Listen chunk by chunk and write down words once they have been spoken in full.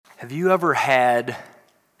Have you ever had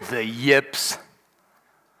the yips?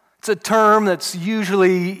 It's a term that's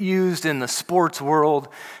usually used in the sports world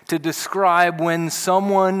to describe when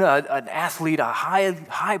someone, an athlete, a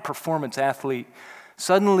high-performance athlete,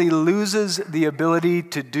 suddenly loses the ability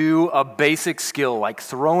to do a basic skill like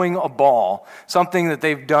throwing a ball, something that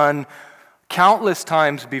they've done countless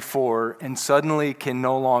times before and suddenly can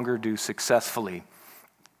no longer do successfully.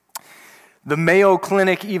 The Mayo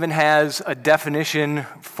Clinic even has a definition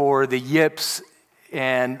for the yips,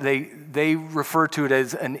 and they refer to it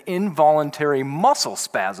as an involuntary muscle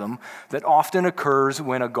spasm that often occurs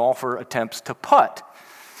when a golfer attempts to putt.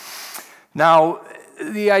 Now,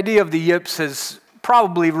 the idea of the yips has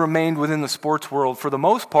probably remained within the sports world for the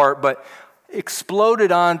most part, but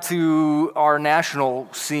exploded onto our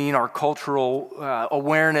national scene, our cultural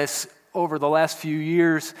awareness over the last few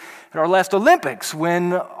years at our last Olympics,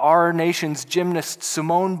 when our nation's gymnast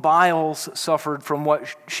Simone Biles suffered from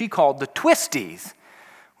what she called the twisties,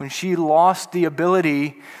 when she lost the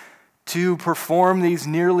ability to perform these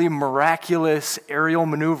nearly miraculous aerial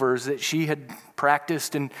maneuvers that she had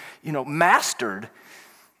practiced and, mastered.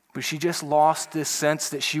 But she just lost this sense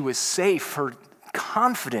that she was safe, her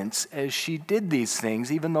confidence as she did these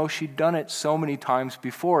things, even though she'd done it so many times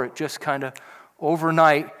before. It just kind of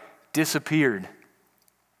overnight disappeared.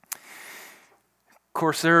 Of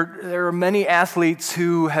course, there are many athletes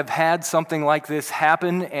who have had something like this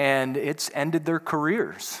happen, and it's ended their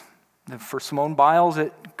careers. For Simone Biles,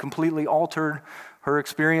 it completely altered her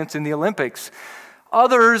experience in the Olympics.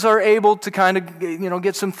 Others are able to kind of,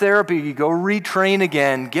 get some therapy, go retrain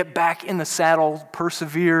again, get back in the saddle,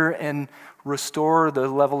 persevere, and restore the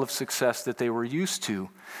level of success that they were used to.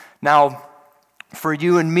 Now, for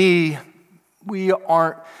you and me, we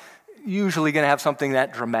aren't usually going to have something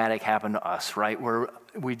that dramatic happen to us, right? Where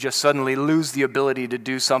we just suddenly lose the ability to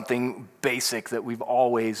do something basic that we've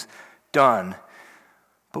always done.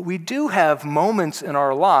 But we do have moments in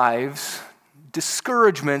our lives,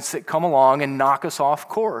 discouragements that come along and knock us off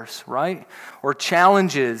course, right? Or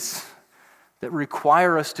challenges that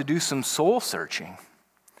require us to do some soul searching.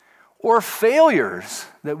 Or failures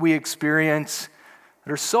that we experience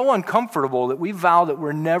that are so uncomfortable that we vow that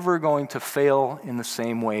we're never going to fail in the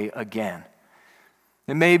same way again.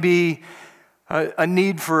 It may be a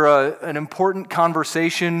need for an important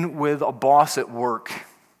conversation with a boss at work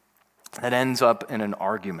that ends up in an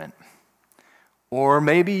argument. Or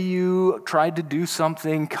maybe you tried to do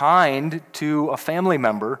something kind to a family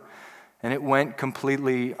member and it went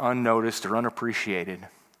completely unnoticed or unappreciated.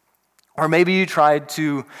 Or maybe you tried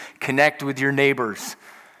to connect with your neighbors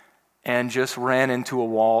and just ran into a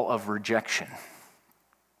wall of rejection.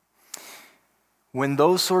 When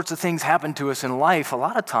those sorts of things happen to us in life, a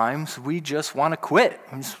lot of times we just want to quit.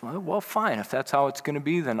 Well, fine, if that's how it's going to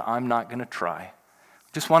be, then I'm not going to try.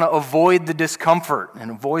 Just want to avoid the discomfort and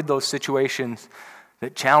avoid those situations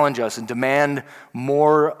that challenge us and demand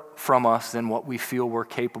more from us than what we feel we're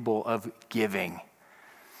capable of giving.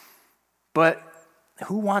 But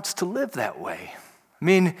who wants to live that way? I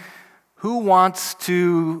mean, who wants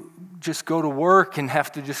to just go to work and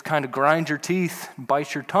have to just kind of grind your teeth,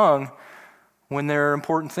 bite your tongue when there are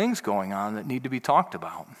important things going on that need to be talked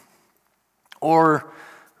about? Or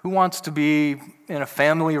who wants to be in a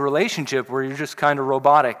family relationship where you're just kind of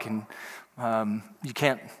robotic and you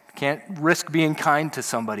can't risk being kind to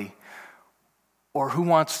somebody? Or who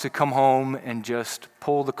wants to come home and just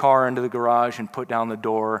pull the car into the garage and put down the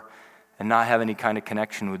door and not have any kind of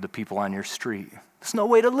connection with the people on your street? There's no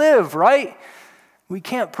way to live, right? We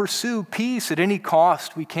can't pursue peace at any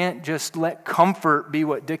cost. We can't just let comfort be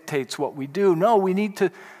what dictates what we do. No, we need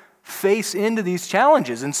to face into these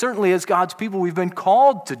challenges. And certainly as God's people, we've been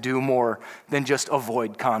called to do more than just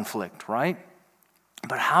avoid conflict, right?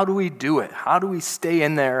 But how do we do it? How do we stay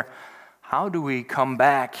in there? How do we come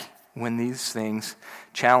back when these things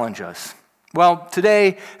challenge us? Well,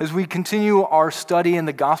 today, as we continue our study in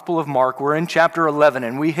the Gospel of Mark, we're in chapter 11,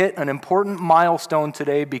 and we hit an important milestone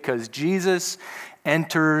today because Jesus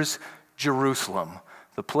enters Jerusalem,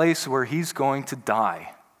 the place where he's going to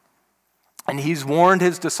die. And he's warned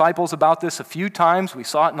his disciples about this a few times. We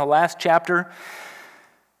saw it in the last chapter.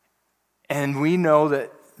 And we know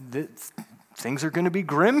that things are going to be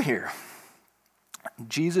grim here.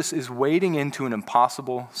 Jesus is wading into an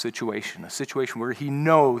impossible situation, a situation where he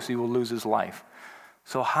knows he will lose his life.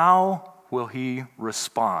 So how will he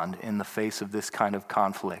respond in the face of this kind of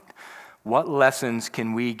conflict? What lessons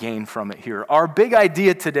can we gain from it here? Our big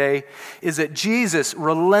idea today is that Jesus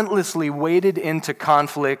relentlessly waded into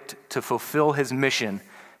conflict to fulfill his mission,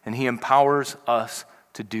 and he empowers us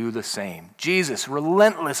to do the same. Jesus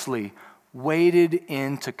relentlessly waded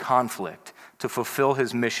into conflict to fulfill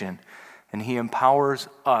his mission, and he empowers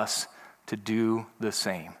us to do the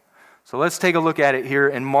same. So let's take a look at it here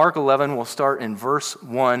in Mark 11. We'll start in verse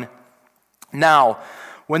 1. Now,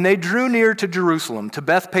 when they drew near to Jerusalem, to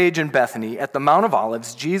Bethphage and Bethany, at the Mount of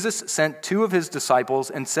Olives, Jesus sent 2 of his disciples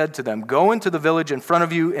and said to them, "Go into the village in front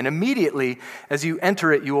of you, and immediately as you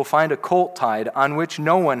enter it, you will find a colt tied on which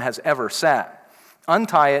no one has ever sat.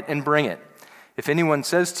 Untie it and bring it. If anyone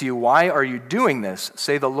says to you, 'Why are you doing this?'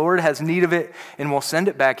 say, 'The Lord has need of it, and will send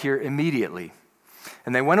it back here immediately.'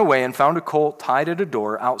 And they went away and found a colt tied at a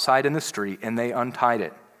door outside in the street, and they untied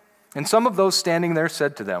it. And some of those standing there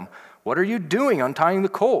said to them, 'What are you doing untying the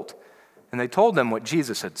colt?' And they told them what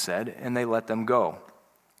Jesus had said, and they let them go.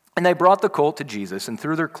 And they brought the colt to Jesus and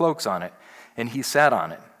threw their cloaks on it, and he sat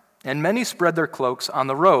on it. And many spread their cloaks on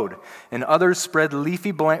the road, and others spread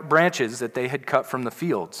leafy branches that they had cut from the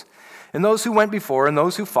fields. And those who went before and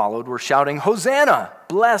those who followed were shouting, 'Hosanna!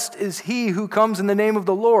 Blessed is he who comes in the name of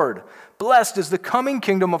the Lord. Blessed is the coming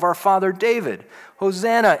kingdom of our father David.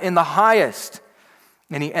 Hosanna in the highest.'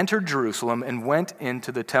 And he entered Jerusalem and went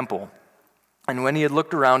into the temple. And when he had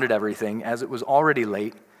looked around at everything, as it was already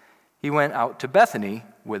late, he went out to Bethany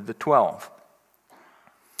with the 12.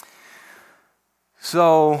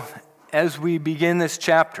 So, as we begin this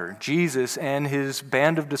chapter, Jesus and his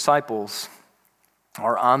band of disciples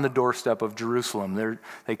are on the doorstep of Jerusalem.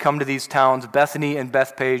 They come to these towns, Bethany and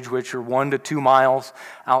Bethphage, which are 1 to 2 miles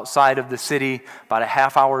outside of the city, about a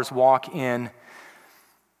half hour's walk in.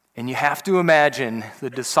 And you have to imagine the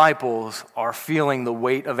disciples are feeling the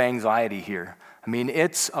weight of anxiety here. I mean,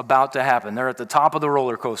 it's about to happen. They're at the top of the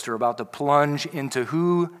roller coaster, about to plunge into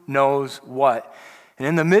who knows what. And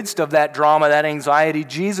in the midst of that drama, that anxiety,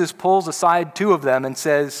 Jesus pulls aside 2 of them and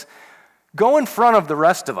says, "Go in front of the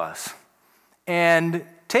rest of us and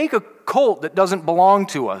take a colt that doesn't belong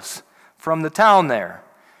to us from the town there."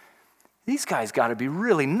 These guys got to be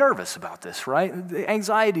really nervous about this, right? The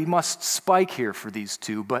anxiety must spike here for these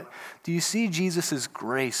 2. But do you see Jesus'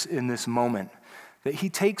 grace in this moment? That he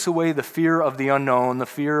takes away the fear of the unknown, the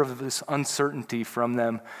fear of this uncertainty from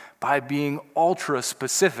them by being ultra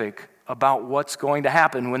specific about what's going to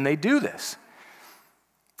happen when they do this.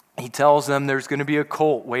 He tells them there's going to be a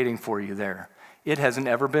colt waiting for you there. It hasn't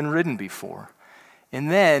ever been ridden before.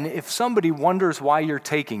 And then if somebody wonders why you're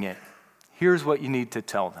taking it, here's what you need to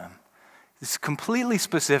tell them. It's completely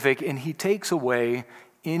specific, and he takes away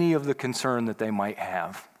any of the concern that they might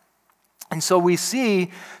have. And so we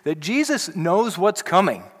see that Jesus knows what's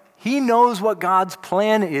coming. He knows what God's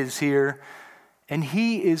plan is here, and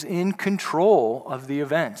he is in control of the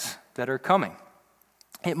events that are coming.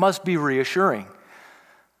 It must be reassuring.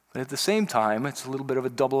 But at the same time, it's a little bit of a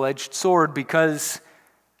double-edged sword because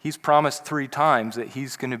he's promised 3 times that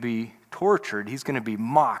he's going to be tortured, he's going to be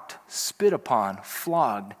mocked, spit upon,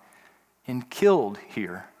 flogged, and killed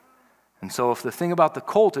here. And so if the thing about the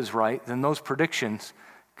colt is right, then those predictions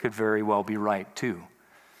could very well be right too.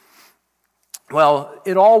 Well,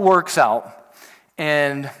 it all works out,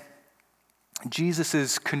 and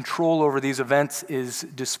Jesus' control over these events is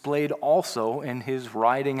displayed also in his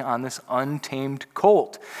riding on this untamed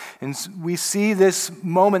colt. And we see this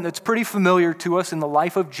moment that's pretty familiar to us in the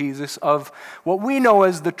life of Jesus of what we know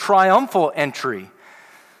as the triumphal entry.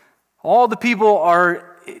 All the people are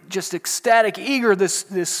just ecstatic, eager,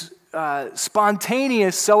 this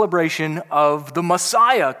spontaneous celebration of the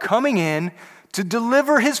Messiah coming in to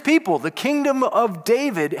deliver his people. The kingdom of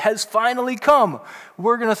David has finally come.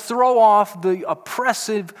 We're going to throw off the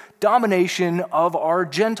oppressive domination of our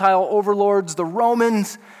Gentile overlords, the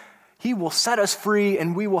Romans. He will set us free,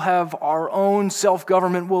 and we will have our own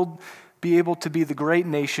self-government. We'll be able to be the great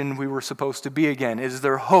nation we were supposed to be again. Is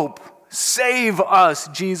there hope? Save us,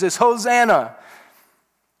 Jesus. Hosanna.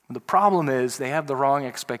 The problem is they have the wrong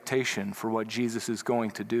expectation for what Jesus is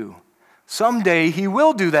going to do. Someday he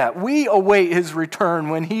will do that. We await his return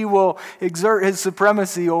when he will exert his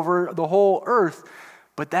supremacy over the whole earth.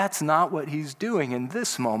 But that's not what he's doing in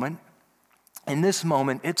this moment. In this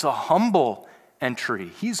moment, it's a humble entry.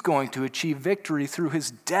 He's going to achieve victory through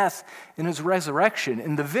his death and his resurrection.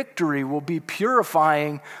 And the victory will be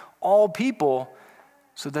purifying all people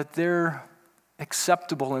so that they're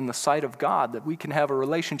acceptable in the sight of God, that we can have a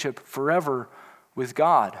relationship forever with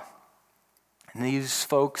God. And these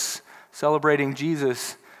folks celebrating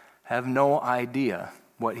Jesus have no idea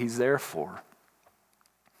what he's there for.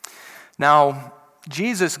 Now,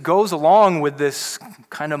 Jesus goes along with this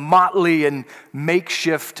kind of motley and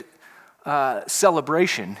makeshift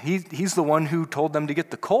celebration. He's the one who told them to get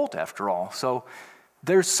the colt, after all. So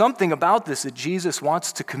there's something about this that Jesus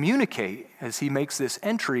wants to communicate as he makes this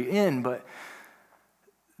entry in, but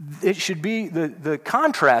it should be the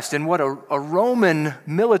contrast in what a Roman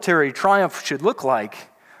military triumph should look like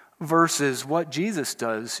versus what Jesus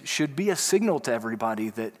does should be a signal to everybody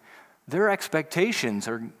that their expectations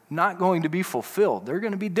are not going to be fulfilled. They're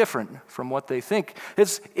going to be different from what they think.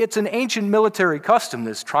 It's an ancient military custom,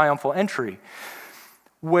 this triumphal entry,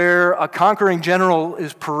 where a conquering general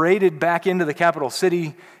is paraded back into the capital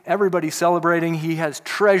city, everybody celebrating. He has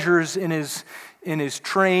treasures in his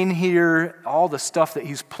train here, all the stuff that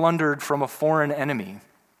he's plundered from a foreign enemy.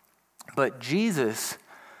 But Jesus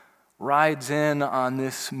rides in on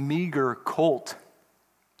this meager colt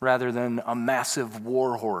rather than a massive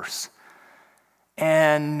war horse.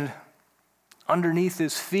 And underneath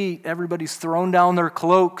his feet, everybody's thrown down their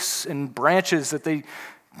cloaks and branches that they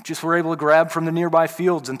just were able to grab from the nearby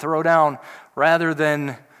fields and throw down, rather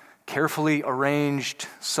than carefully arranged,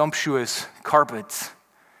 sumptuous carpets.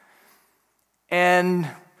 And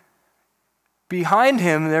behind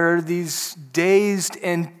him, there are these dazed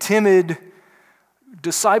and timid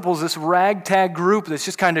disciples, this ragtag group that's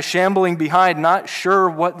just kind of shambling behind, not sure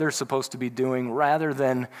what they're supposed to be doing, rather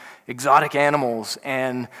than exotic animals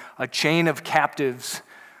and a chain of captives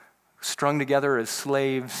strung together as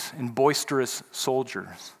slaves and boisterous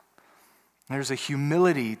soldiers. There's a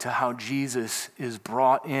humility to how Jesus is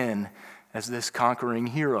brought in as this conquering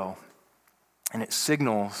hero. And it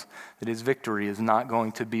signals that his victory is not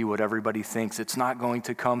going to be what everybody thinks. It's not going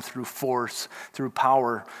to come through force, through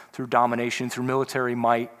power, through domination, through military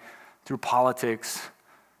might, through politics.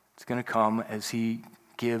 It's going to come as he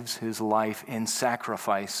gives his life in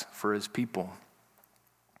sacrifice for his people.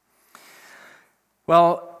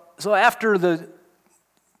 Well, so after the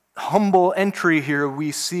humble entry here,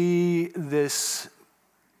 we see this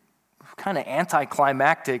kind of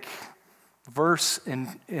anticlimactic verse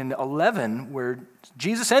in 11 where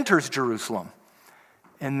Jesus enters Jerusalem.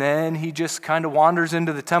 And then he just kind of wanders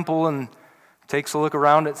into the temple and takes a look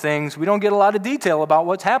around at things. We don't get a lot of detail about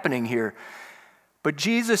what's happening here. But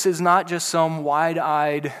Jesus is not just some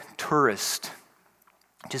wide-eyed tourist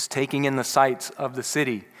just taking in the sights of the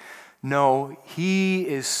city. No, he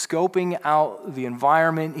is scoping out the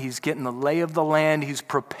environment. He's getting the lay of the land. He's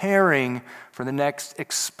preparing for the next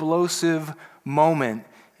explosive moment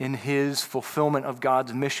in his fulfillment of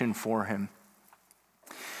God's mission for him.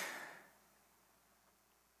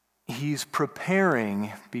 He's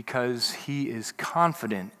preparing because he is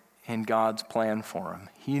confident in God's plan for him.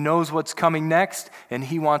 He knows what's coming next, and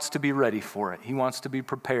he wants to be ready for it. He wants to be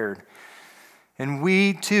prepared. And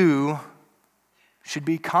we, too, should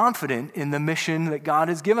be confident in the mission that God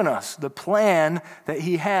has given us, the plan that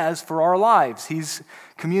he has for our lives. He's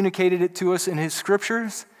communicated it to us in his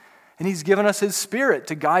scriptures, and he's given us his Spirit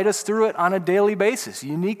to guide us through it on a daily basis,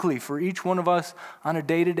 uniquely for each one of us on a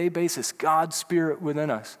day-to-day basis. God's Spirit within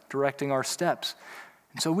us, directing our steps.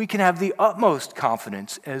 And so we can have the utmost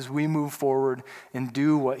confidence as we move forward and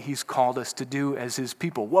do what he's called us to do as his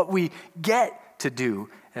people, what we get to do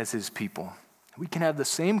as his people. We can have the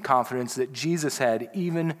same confidence that Jesus had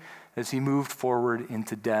even as he moved forward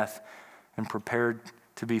into death and prepared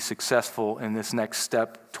to be successful in this next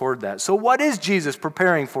step toward that. So what is Jesus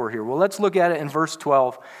preparing for here? Well, let's look at it in verse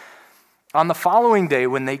 12. On the following day,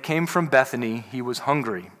 when they came from Bethany, he was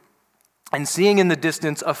hungry. And seeing in the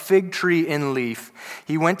distance a fig tree in leaf,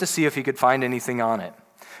 he went to see if he could find anything on it.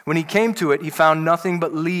 When he came to it, he found nothing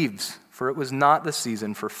but leaves, for it was not the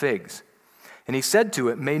season for figs. And he said to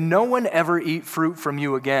it, "May no one ever eat fruit from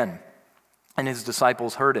you again." And his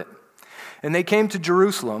disciples heard it. And they came to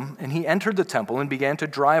Jerusalem, and he entered the temple and began to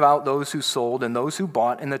drive out those who sold and those who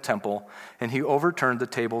bought in the temple, and he overturned the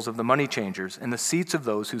tables of the money changers and the seats of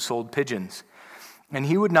those who sold pigeons. And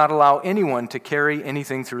he would not allow anyone to carry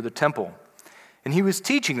anything through the temple. And he was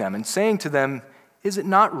teaching them and saying to them, "Is it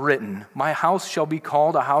not written, 'My house shall be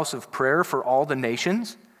called a house of prayer for all the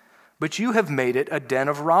nations'? But you have made it a den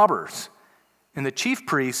of robbers." And the chief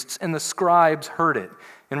priests and the scribes heard it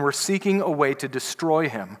and were seeking a way to destroy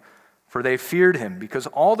him, for they feared him, because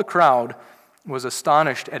all the crowd was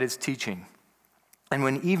astonished at his teaching. And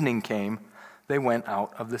when evening came, they went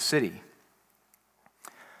out of the city.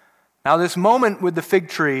 Now, this moment with the fig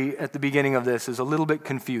tree at the beginning of this is a little bit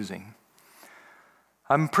confusing.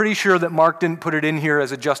 I'm pretty sure that Mark didn't put it in here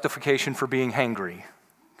as a justification for being hangry,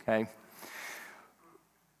 okay?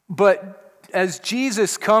 But as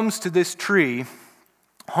Jesus comes to this tree,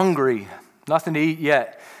 hungry, nothing to eat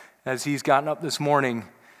yet, as he's gotten up this morning,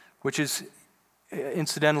 which is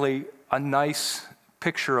incidentally a nice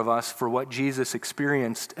picture of us for what Jesus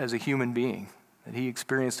experienced as a human being, that he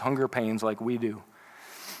experienced hunger pains like we do.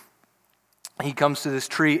 He comes to this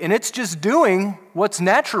tree, and it's just doing what's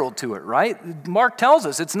natural to it, right? Mark tells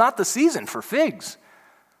us it's not the season for figs.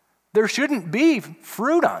 There shouldn't be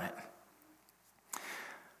fruit on it.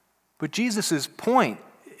 But Jesus' point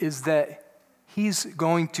is that he's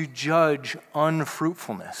going to judge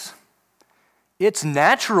unfruitfulness. It's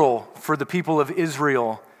natural for the people of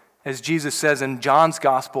Israel, as Jesus says in John's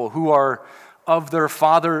gospel, who are of their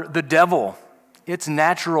father, the devil. It's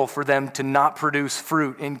natural for them to not produce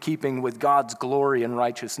fruit in keeping with God's glory and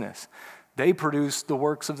righteousness. They produce the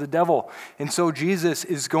works of the devil. And so Jesus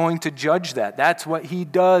is going to judge that. That's what he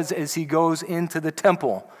does as he goes into the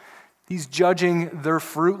temple. He's judging their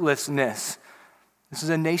fruitlessness. This is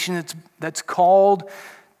a nation that's called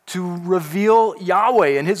to reveal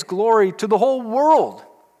Yahweh and his glory to the whole world.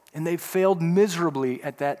 And they failed miserably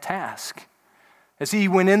at that task. As he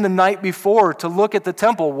went in the night before to look at the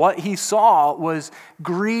temple, what he saw was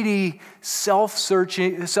greedy,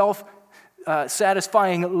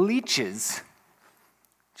 self-satisfying leeches,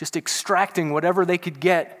 just extracting whatever they could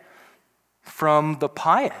get from the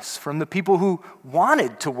pious, from the people who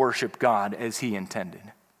wanted to worship God as he intended.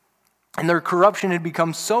 And their corruption had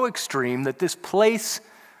become so extreme that this place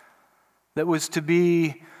that was to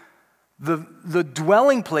be the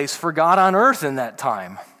dwelling place for God on earth in that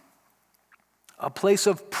time, a place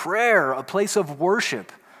of prayer, a place of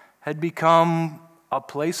worship, had become a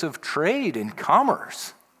place of trade and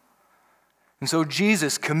commerce. And so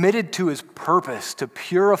Jesus, committed to his purpose to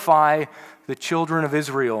purify the children of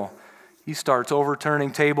Israel, he starts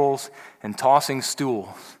overturning tables and tossing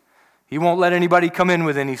stools. He won't let anybody come in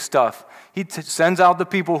with any stuff. He sends out the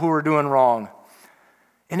people who are doing wrong.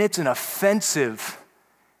 And it's an offensive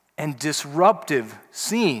and disruptive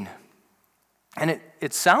scene. And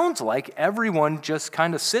it sounds like everyone just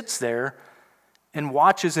kind of sits there and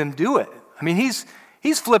watches him do it. I mean,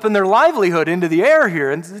 he's flipping their livelihood into the air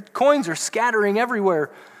here, and the coins are scattering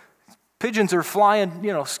everywhere. Pigeons are flying,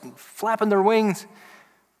 flapping their wings.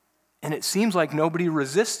 And it seems like nobody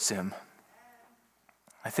resists him.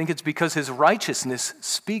 I think it's because his righteousness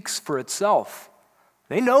speaks for itself.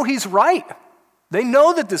 They know he's right. They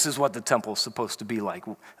know that this is what the temple is supposed to be like,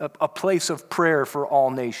 a place of prayer for all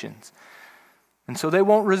nations. And so they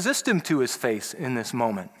won't resist him to his face in this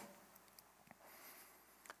moment.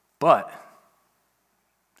 But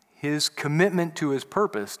his commitment to his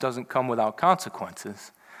purpose doesn't come without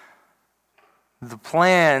consequences. The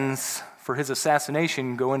plans for his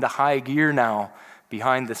assassination go into high gear now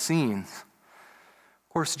behind the scenes.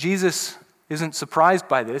 Of course, Jesus isn't surprised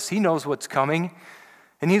by this. He knows what's coming.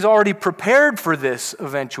 And he's already prepared for this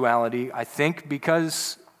eventuality, I think,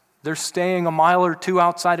 because they're staying a mile or two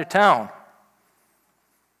outside of town.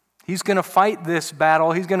 He's going to fight this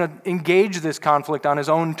battle. He's going to engage this conflict on his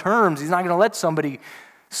own terms. He's not going to let somebody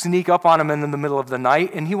sneak up on him in the middle of the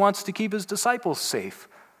night, and he wants to keep his disciples safe.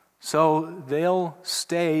 So they'll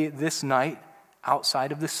stay this night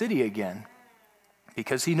outside of the city again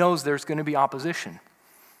because he knows there's going to be opposition.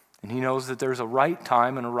 And he knows that there's a right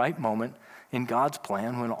time and a right moment in God's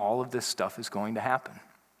plan when all of this stuff is going to happen.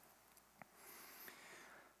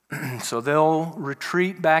 So they'll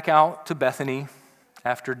retreat back out to Bethany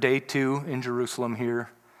after day 2 in Jerusalem here,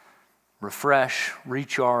 refresh,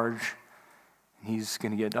 recharge. He's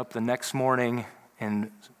going to get up the next morning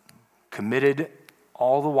and committed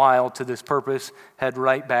all the while to this purpose, head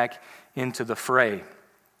right back into the fray.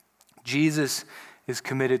 Jesus is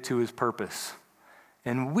committed to his purpose.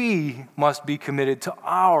 And we must be committed to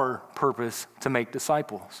our purpose to make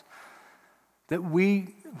disciples. That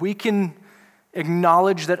we can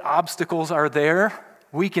acknowledge that obstacles are there.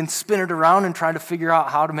 We can spin it around and try to figure out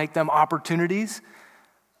how to make them opportunities.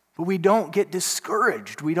 But we don't get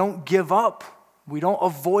discouraged. We don't give up. We don't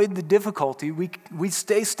avoid the difficulty. We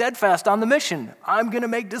stay steadfast on the mission. I'm going to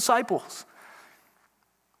make disciples.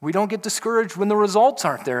 We don't get discouraged when the results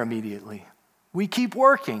aren't there immediately. We keep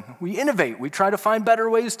working. We innovate. We try to find better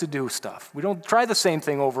ways to do stuff. We don't try the same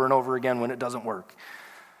thing over and over again when it doesn't work.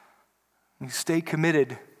 We stay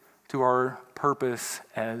committed to our purpose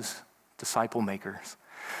as disciple makers.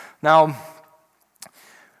 Now,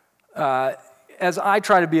 as I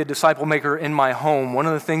try to be a disciple maker in my home, one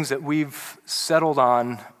of the things that we've settled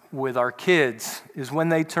on with our kids is when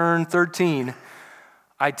they turn 13,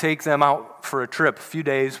 I take them out for a trip, a few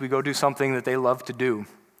days. We go do something that they love to do.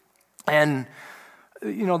 And,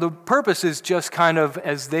 the purpose is just kind of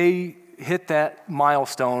as they hit that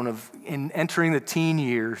milestone of in entering the teen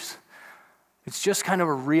years, it's just kind of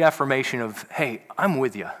a reaffirmation of, hey, I'm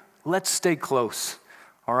with you. Let's stay close,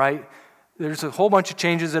 all right? There's a whole bunch of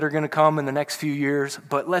changes that are going to come in the next few years,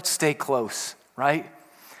 but let's stay close, right?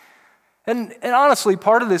 And honestly,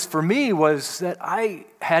 part of this for me was that I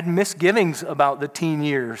had misgivings about the teen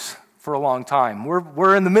years for a long time.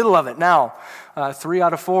 We're in the middle of it now, 3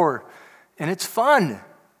 out of 4, and it's fun.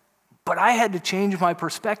 But I had to change my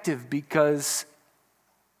perspective because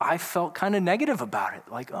I felt kind of negative about it.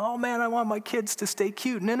 Like, oh man, I want my kids to stay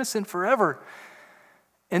cute and innocent forever.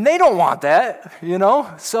 And they don't want that,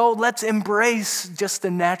 So let's embrace just the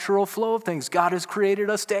natural flow of things. God has created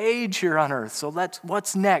us to age here on earth. So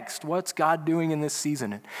what's next? What's God doing in this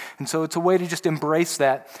season? And so it's a way to just embrace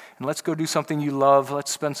that. And let's go do something you love. Let's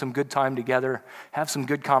spend some good time together. Have some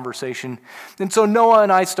good conversation. And so Noah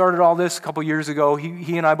and I started all this a couple years ago.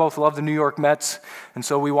 He and I both love the New York Mets. And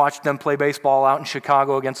so we watched them play baseball out in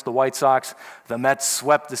Chicago against the White Sox. The Mets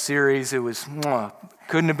swept the series. It was,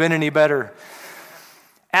 couldn't have been any better.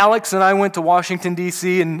 Alex and I went to Washington,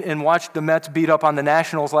 D.C. and watched the Mets beat up on the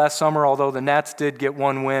Nationals last summer, although the Nats did get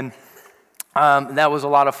one win. That was a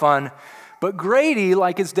lot of fun. But Grady,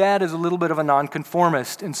 like his dad, is a little bit of a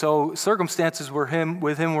nonconformist, and so circumstances with him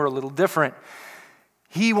were a little different.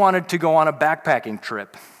 He wanted to go on a backpacking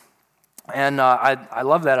trip, and I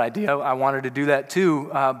love that idea. I wanted to do that too,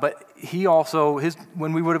 but he also,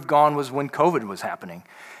 when we would have gone was when COVID was happening.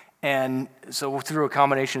 And so through a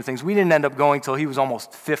combination of things, we didn't end up going till he was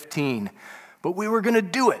almost 15. But we were going to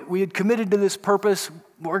do it. We had committed to this purpose.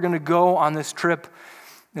 We're going to go on this trip.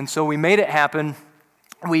 And so we made it happen.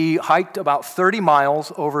 We hiked about 30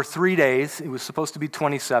 miles over 3 days. It was supposed to be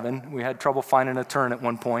 27. We had trouble finding a turn at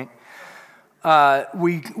one point.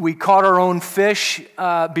 We caught our own fish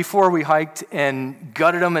before we hiked and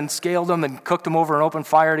gutted them and scaled them and cooked them over an open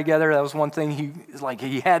fire together. That was one thing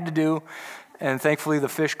he had to do. And thankfully the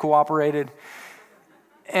fish cooperated.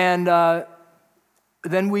 And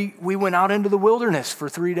then we went out into the wilderness for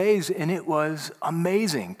 3 days, and it was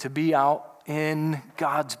amazing to be out in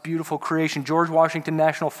God's beautiful creation. George Washington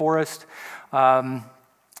National Forest,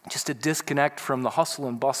 just a disconnect from the hustle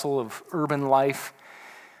and bustle of urban life.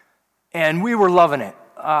 And we were loving it.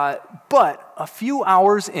 But a few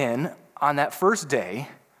hours in on that first day,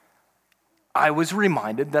 I was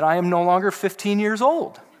reminded that I am no longer 15 years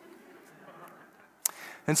old.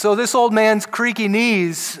 And so this old man's creaky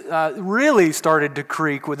knees really started to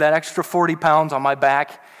creak with that extra 40 pounds on my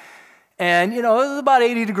back. And, it was about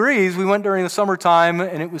 80 degrees. We went during the summertime,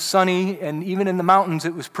 and it was sunny, and even in the mountains,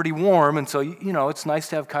 it was pretty warm. And so, it's nice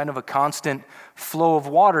to have kind of a constant flow of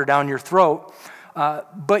water down your throat.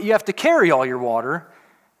 But you have to carry all your water.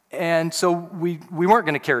 And so we weren't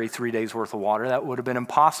going to carry 3 days worth of water. That would have been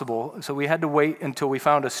impossible. So we had to wait until we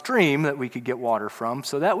found a stream that we could get water from.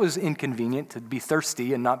 So that was inconvenient to be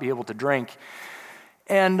thirsty and not be able to drink.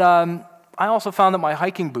 And I also found that my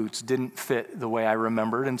hiking boots didn't fit the way I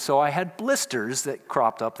remembered. And so I had blisters that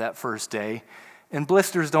cropped up that first day. And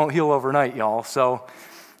blisters don't heal overnight, y'all. So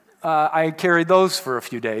I carried those for a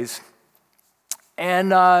few days.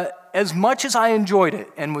 And as much as I enjoyed it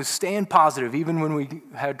and was staying positive, even when we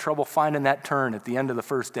had trouble finding that turn at the end of the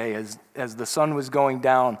first day, as the sun was going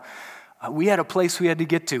down, we had a place we had to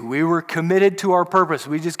get to. We were committed to our purpose.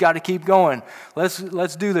 We just got to keep going.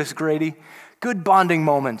 Let's do this, Grady. Good bonding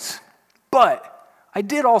moments. But I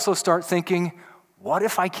did also start thinking, what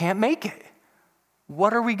if I can't make it?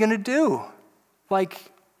 What are we going to do?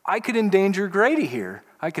 I could endanger Grady here.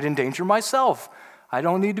 I could endanger myself. I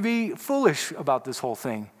don't need to be foolish about this whole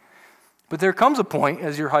thing. But there comes a point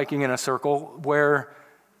as you're hiking in a circle where,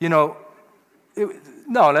 that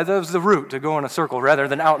was the route, to go in a circle rather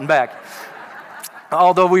than out and back.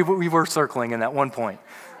 Although we were circling in that one point.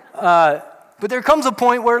 But there comes a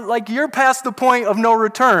point where, you're past the point of no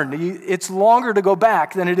return. It's longer to go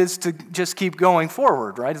back than it is to just keep going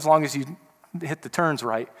forward, right? As long as you hit the turns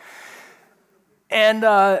right. And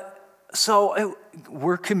so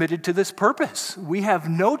we're committed to this purpose. We have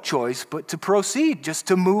no choice but to proceed, just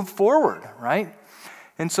to move forward, right?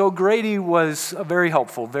 And so Grady was very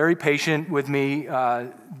helpful, very patient with me,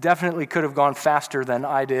 definitely could have gone faster than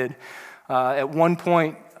I did. At one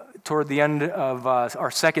point, toward the end of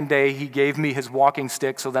our second day, he gave me his walking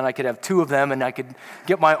stick so then I could have two of them and I could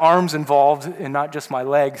get my arms involved and not just my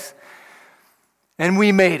legs. And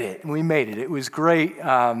we made it. It was great.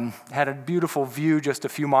 Had a beautiful view just a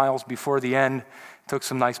few miles before the end. Took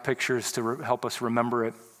some nice pictures to help us remember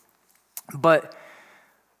it. But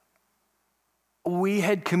we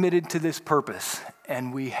had committed to this purpose,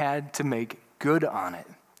 and we had to make good on it.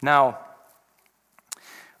 Now,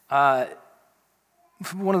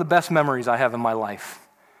 one of the best memories I have in my life,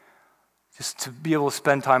 just to be able to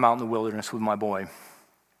spend time out in the wilderness with my boy.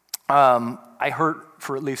 I hurt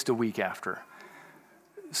for at least a week after.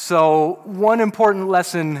 So one important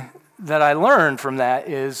lesson that I learned from that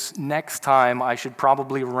is next time I should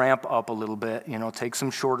probably ramp up a little bit, take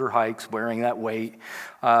some shorter hikes, wearing that weight.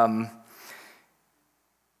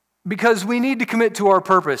 Because we need to commit to our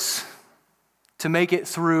purpose to make it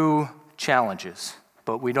through challenges,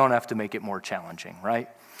 but we don't have to make it more challenging, right?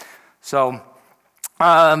 So,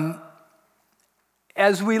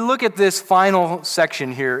 as we look at this final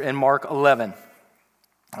section here in Mark 11,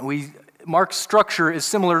 Mark's structure is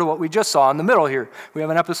similar to what we just saw in the middle here. We have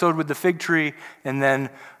an episode with the fig tree and then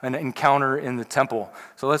an encounter in the temple.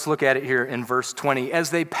 So let's look at it here in verse 20. As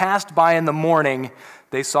they passed by in the morning,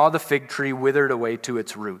 they saw the fig tree withered away to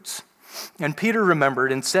its roots. And Peter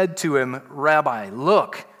remembered and said to him, "Rabbi,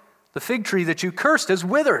 look, the fig tree that you cursed has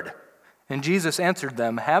withered." And Jesus answered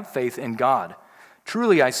them, "Have faith in God.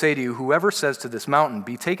 Truly I say to you, whoever says to this mountain,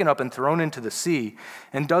 'Be taken up and thrown into the sea,'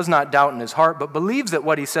 and does not doubt in his heart, but believes that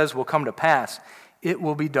what he says will come to pass, it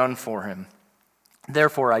will be done for him.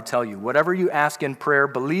 Therefore I tell you, whatever you ask in prayer,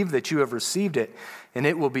 believe that you have received it, and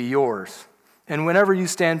it will be yours. And whenever you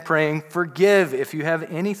stand praying, forgive if you have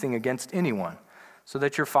anything against anyone, so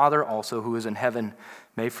that your Father also who is in heaven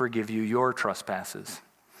may forgive you your trespasses."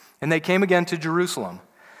 And they came again to Jerusalem.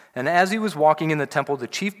 And as he was walking in the temple, the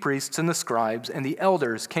chief priests and the scribes and the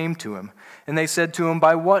elders came to him. And they said to him,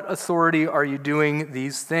 "By what authority are you doing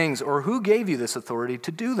these things? Or who gave you this authority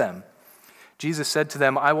to do them?" Jesus said to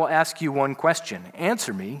them, "I will ask you one question.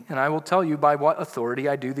 Answer me, and I will tell you by what authority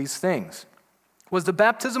I do these things. Was the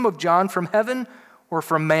baptism of John from heaven or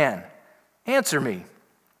from man? Answer me."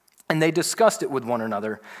 And they discussed it with one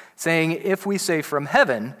another, saying, "If we say from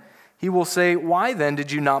heaven, he will say, 'Why then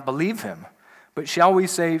did you not believe him?' But shall we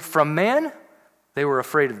say, 'From man?'" They were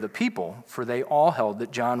afraid of the people, for they all held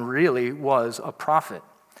that John really was a prophet.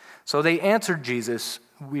 So they answered Jesus,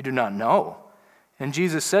 "We do not know." And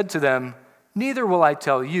Jesus said to them, "Neither will I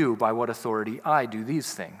tell you by what authority I do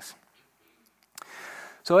these things."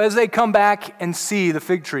 So as they come back and see the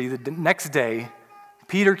fig tree the next day,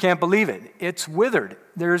 Peter can't believe it. It's withered.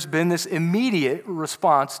 There's been this immediate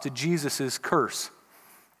response to Jesus' curse.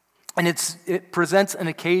 And it presents an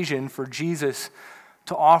occasion for Jesus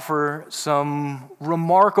to offer some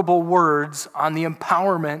remarkable words on the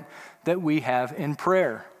empowerment that we have in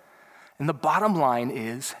prayer. And the bottom line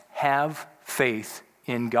is, have faith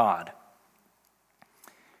in God.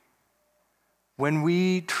 When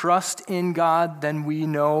we trust in God, then we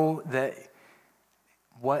know that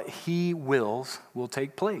what he wills will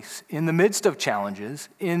take place. In the midst of challenges,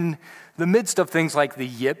 in the midst of things like the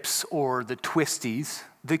yips or the twisties,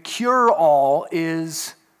 the cure-all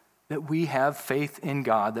is that we have faith in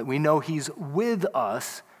God, that we know he's with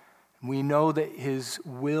us, we know that his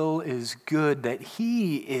will is good, that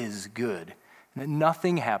he is good, and that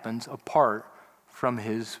nothing happens apart from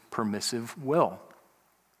his permissive will.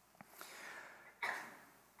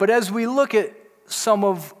 But as we look at some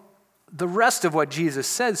of the rest of what Jesus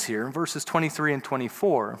says here in verses 23 and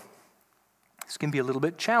 24, this can be a little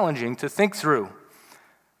bit challenging to think through.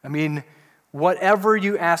 I mean, whatever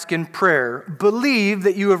you ask in prayer, believe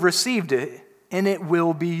that you have received it, and it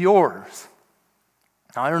will be yours.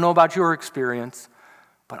 Now, I don't know about your experience,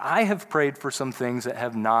 but I have prayed for some things that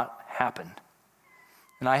have not happened.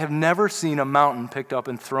 And I have never seen a mountain picked up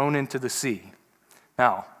and thrown into the sea.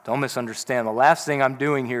 Now, don't misunderstand. The last thing I'm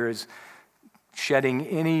doing here is shedding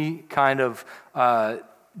any kind of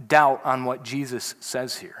doubt on what Jesus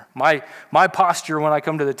says here. My posture when I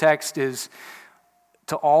come to the text is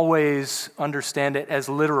to always understand it as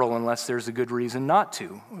literal unless there's a good reason not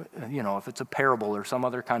to. You know, if it's a parable or some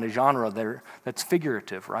other kind of genre there that's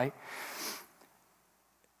figurative, right?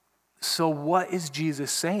 So what is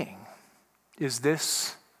Jesus saying? Is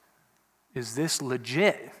this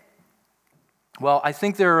legit? Well, I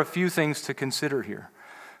think there are a few things to consider here.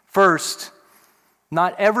 First,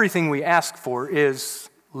 not everything we ask for is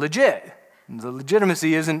legit. The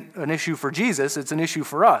legitimacy isn't an issue for Jesus, it's an issue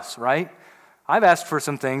for us, right? I've asked for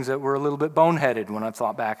some things that were a little bit boneheaded when I've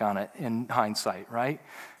thought back on it in hindsight, right?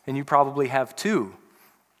 And you probably have too.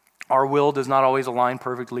 Our will does not always align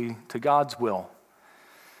perfectly to God's will.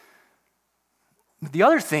 But the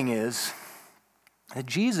other thing is that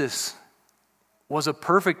Jesus was a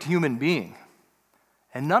perfect human being,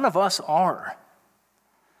 and none of us are.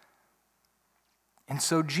 And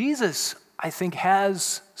so Jesus, I think,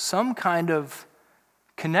 has some kind of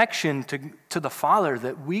connection to the Father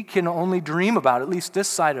that we can only dream about, at least this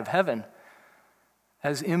side of heaven,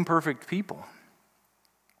 as imperfect people.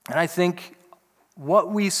 And I think what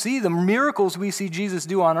we see, the miracles we see Jesus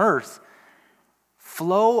do on earth,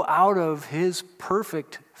 flow out of his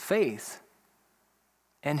perfect faith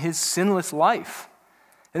and his sinless life.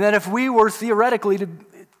 And that if we were theoretically to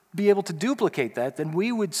be able to duplicate that, then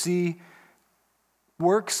we would see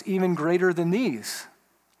works even greater than these,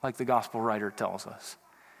 like the gospel writer tells us.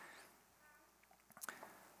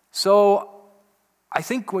 So I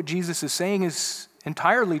think what Jesus is saying is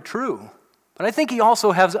entirely true. But I think he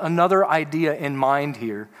also has another idea in mind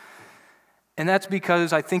here, and that's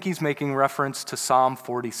because I think he's making reference to Psalm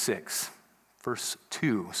 46, verse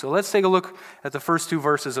 2. So let's take a look at the first two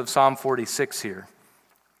verses of Psalm 46 here,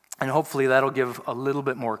 and hopefully that'll give a little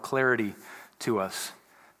bit more clarity to us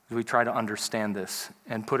as we try to understand this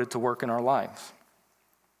and put it to work in our lives.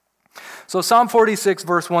 So Psalm 46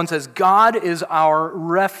 verse 1 says, God is our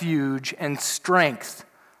refuge and strength,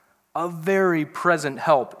 a very present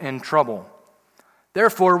help in trouble.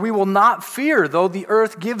 Therefore we will not fear, though the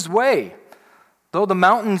earth gives way, though the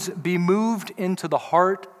mountains be moved into the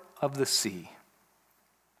heart of the sea.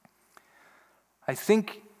 I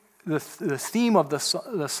think the theme of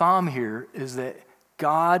the psalm here is that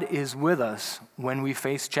God is with us when we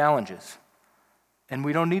face challenges, and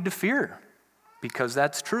we don't need to fear, because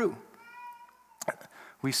that's true.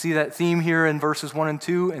 We see that theme here in verses 1 and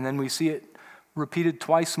 2, and then we see it repeated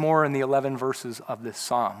twice more in the 11 verses of this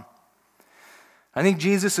psalm. I think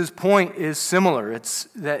Jesus' point is similar. It's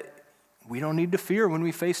that we don't need to fear when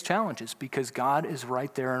we face challenges because God is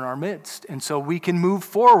right there in our midst. And so we can move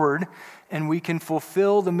forward and we can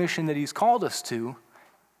fulfill the mission that he's called us to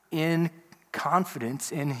in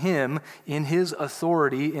confidence in him, in his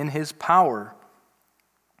authority, in his power.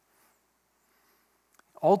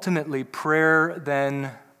 Ultimately, prayer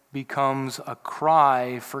then becomes a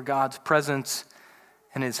cry for God's presence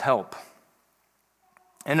and his help.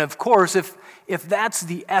 And of course, if that's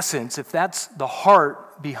the essence, if that's the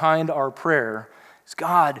heart behind our prayer, is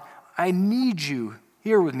God, I need you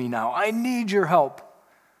here with me now. I need your help.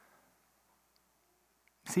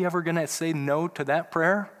 Is he ever going to say no to that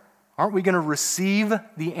prayer? Aren't we going to receive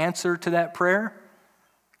the answer to that prayer?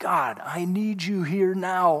 God, I need you here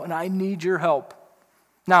now, and I need your help.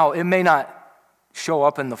 Now, it may not show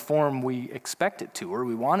up in the form we expect it to or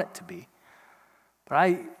we want it to be, but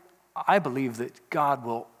I believe that God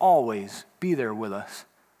will always be there with us,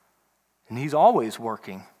 and he's always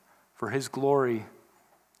working for his glory,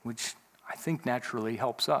 which I think naturally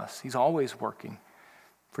helps us. He's always working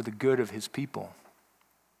for the good of his people.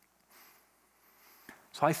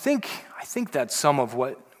 So I think that's some of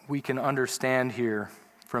what we can understand here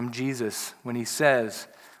from Jesus when he says,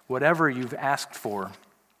 whatever you've asked for,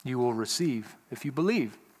 you will receive if you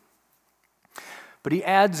believe. But he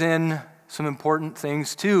adds in some important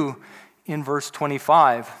things too in verse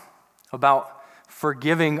 25 about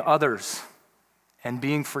forgiving others and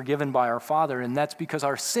being forgiven by our Father. And that's because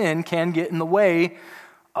our sin can get in the way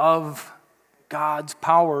of God's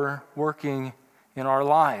power working in our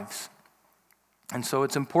lives. And so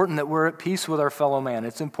it's important that we're at peace with our fellow man.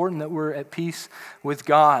 It's important that we're at peace with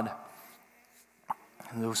God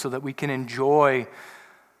so that we can enjoy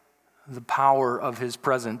the power of his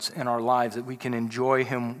presence in our lives, that we can enjoy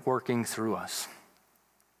him working through us.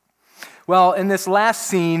 Well, in this last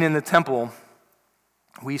scene in the temple,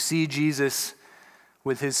 we see Jesus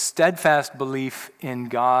with his steadfast belief in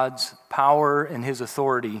God's power and his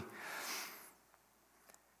authority.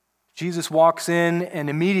 Jesus walks in, and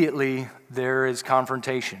immediately there is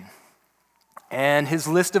confrontation. And his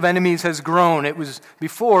list of enemies has grown. It was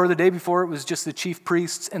the day before, it was just the chief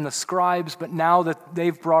priests and the scribes, but now that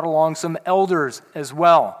they've brought along some elders as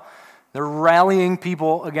well. They're rallying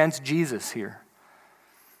people against Jesus here.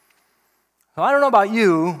 So I don't know about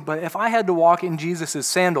you, but if I had to walk in Jesus'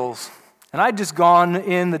 sandals, and I'd just gone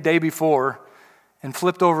in the day before and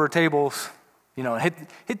flipped over tables,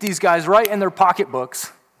 hit these guys right in their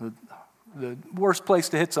pocketbooks, the worst place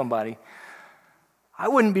to hit somebody, I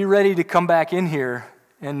wouldn't be ready to come back in here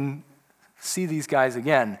and see these guys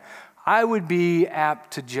again. I would be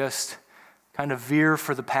apt to just kind of veer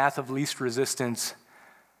for the path of least resistance.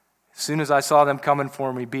 As soon as I saw them coming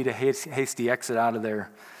for me, beat a hasty exit out of there.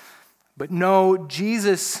 But no,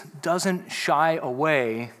 Jesus doesn't shy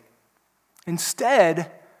away. Instead,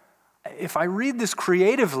 if I read this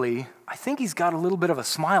creatively, I think he's got a little bit of a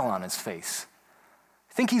smile on his face.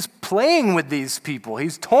 I think he's playing with these people.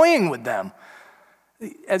 He's toying with them.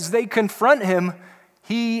 As they confront him,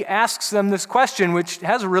 he asks them this question, which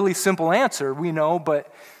has a really simple answer, we know,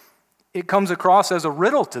 but it comes across as a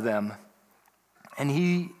riddle to them. And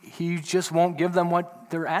he just won't give them what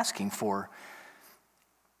they're asking for.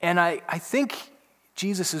 And I think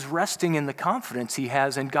Jesus is resting in the confidence he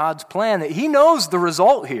has in God's plan, that he knows the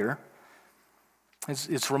result here.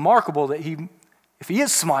 It's remarkable that if he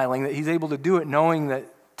is smiling, that he's able to do it knowing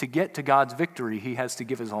that to get to God's victory, he has to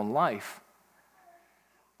give his own life.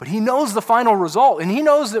 But he knows the final result, and he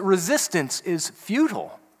knows that resistance is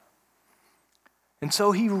futile. And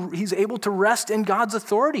so he's able to rest in God's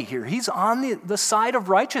authority here. He's on the side of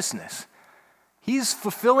righteousness. He's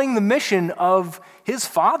fulfilling the mission of his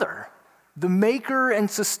Father, the maker and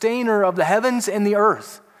sustainer of the heavens and the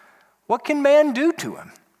earth. What can man do to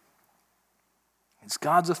him? It's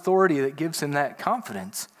God's authority that gives him that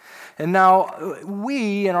confidence. And now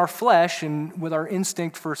we in our flesh and with our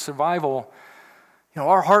instinct for survival,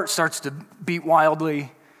 our heart starts to beat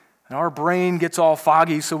wildly and our brain gets all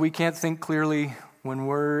foggy so we can't think clearly when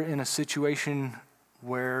we're in a situation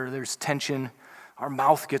where there's tension. Our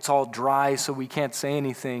mouth gets all dry so we can't say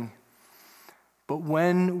anything. But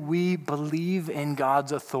when we believe in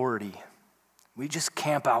God's authority, we just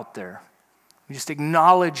camp out there. We just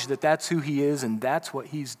acknowledge that that's who he is and that's what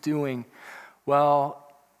he's doing. Well,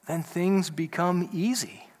 then things become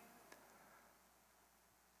easy.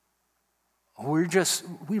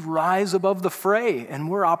 We rise above the fray and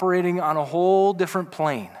we're operating on a whole different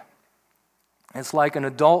plane. It's like an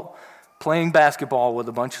adult playing basketball with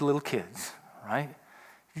a bunch of little kids, right?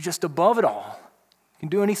 You're just above it all. You can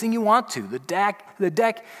do anything you want to. The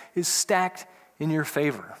deck is stacked in your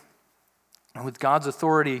favor. And with God's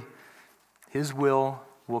authority, his will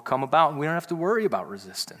come about. And we don't have to worry about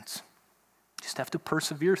resistance. Just have to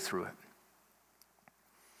persevere through it.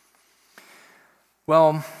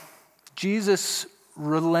 Well, Jesus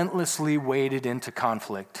relentlessly waded into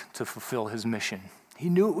conflict to fulfill his mission. He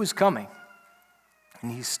knew it was coming,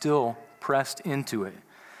 and he still pressed into it.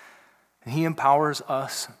 And he empowers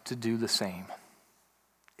us to do the same.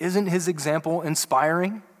 Isn't his example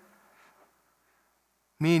inspiring?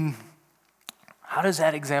 I mean, how does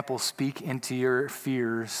that example speak into your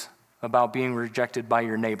fears about being rejected by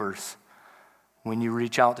your neighbors when you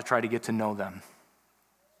reach out to try to get to know them?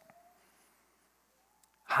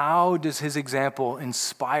 How does his example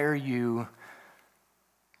inspire you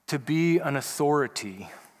to be an authority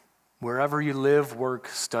wherever you live, work,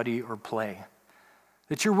 study, or play?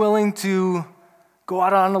 That you're willing to go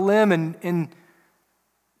out on a limb and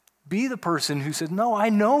be the person who says, no, I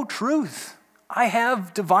know truth. I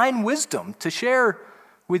have divine wisdom to share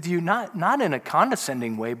with you, not in a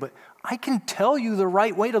condescending way, but I can tell you the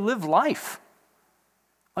right way to live life.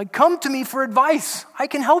 Like, come to me for advice. I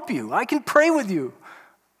can help you. I can pray with you.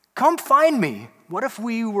 Come find me. What if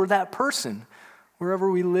we were that person wherever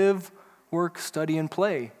we live, work, study, and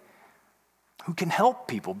play who can help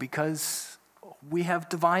people because we have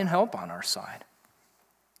divine help on our side?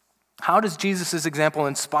 How does Jesus' example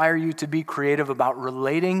inspire you to be creative about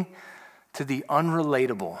relating to the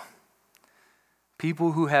unrelatable?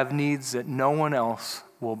 People who have needs that no one else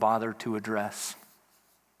will bother to address.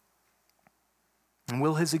 And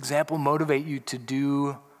will his example motivate you to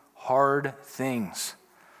do hard things?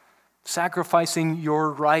 Sacrificing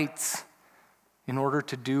your rights in order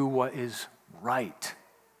to do what is right.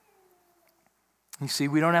 You see,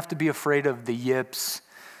 we don't have to be afraid of the yips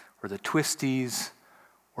or the twisties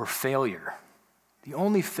or failure. The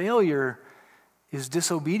only failure is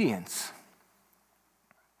disobedience.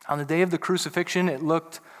 On the day of the crucifixion, it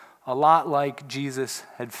looked a lot like Jesus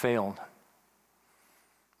had failed.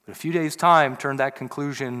 But a few days' time turned that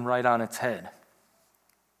conclusion right on its head.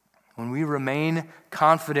 When we remain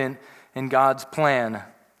confident in God's plan,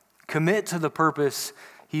 commit to the purpose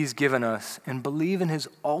he's given us, and believe in his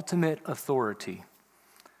ultimate authority,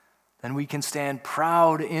 then we can stand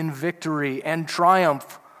proud in victory and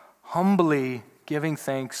triumph, humbly giving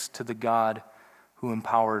thanks to the God who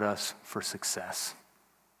empowered us for success.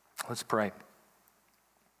 Let's pray.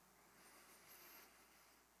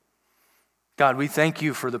 God, we thank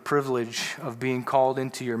you for the privilege of being called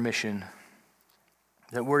into your mission,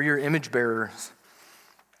 that we're your image bearers,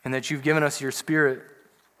 and that you've given us your Spirit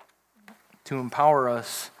to empower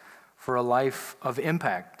us for a life of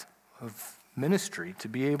impact, of ministry, to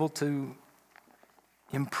be able to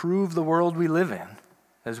improve the world we live in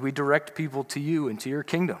as we direct people to you and to your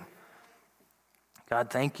kingdom. God,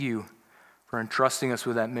 thank you for entrusting us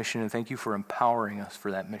with that mission, and thank you for empowering us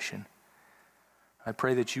for that mission. I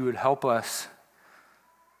pray that you would help us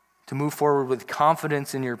to move forward with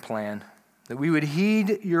confidence in your plan, that we would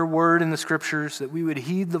heed your word in the scriptures, that we would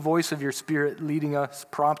heed the voice of your Spirit leading us,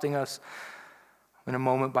 prompting us on a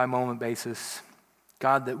moment-by-moment basis.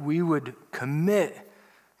 God, that we would commit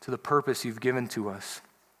to the purpose you've given to us,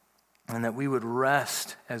 and that we would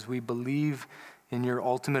rest as we believe in your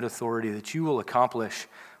ultimate authority, that you will accomplish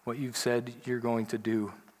what you've said you're going to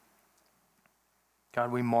do.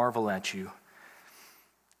 God, we marvel at you.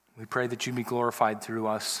 We pray that you be glorified through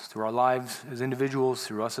us, through our lives as individuals,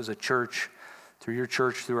 through us as a church, through your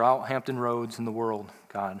church throughout Hampton Roads and the world.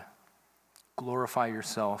 God, glorify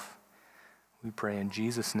yourself. We pray in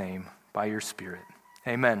Jesus' name, by your Spirit.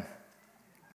 Amen.